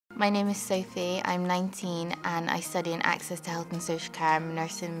My name is Sophie, I'm 19 and I study in Access to Health and Social Care and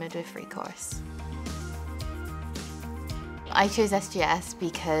Nursing and Midwifery course. I chose SGS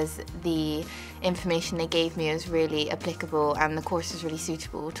because the information they gave me was really applicable and the course was really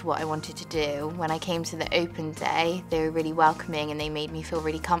suitable to what I wanted to do. When I came to the open day, they were really welcoming and they made me feel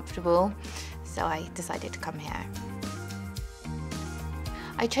really comfortable, so I decided to come here.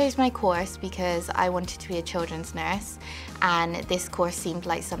 I chose my course because I wanted to be a children's nurse, and this course seemed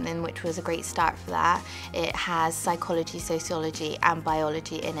like something which was a great start for that. It has psychology, sociology and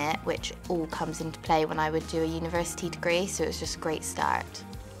biology in it, which all comes into play when I would do a university degree, so it was just a great start.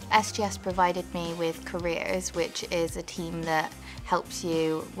 SGS provided me with Careers, which is a team that helps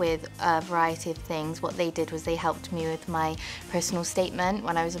you with a variety of things. What they did was they helped me with my personal statement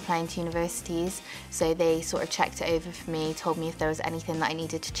when I was applying to universities. So they sort of checked it over for me, told me if there was anything that I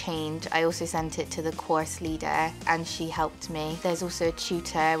needed to change. I also sent it to the course leader and she helped me. There's also a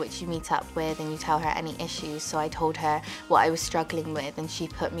tutor which you meet up with and you tell her any issues. So I told her what I was struggling with and she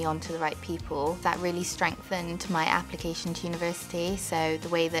put me on to the right people. That really strengthened my application to university. So the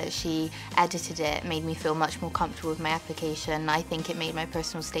way that she edited it made me feel much more comfortable with my application. I think it made my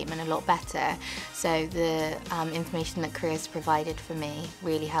personal statement a lot better. So the information that Careers provided for me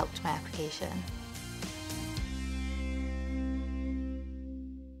really helped my application.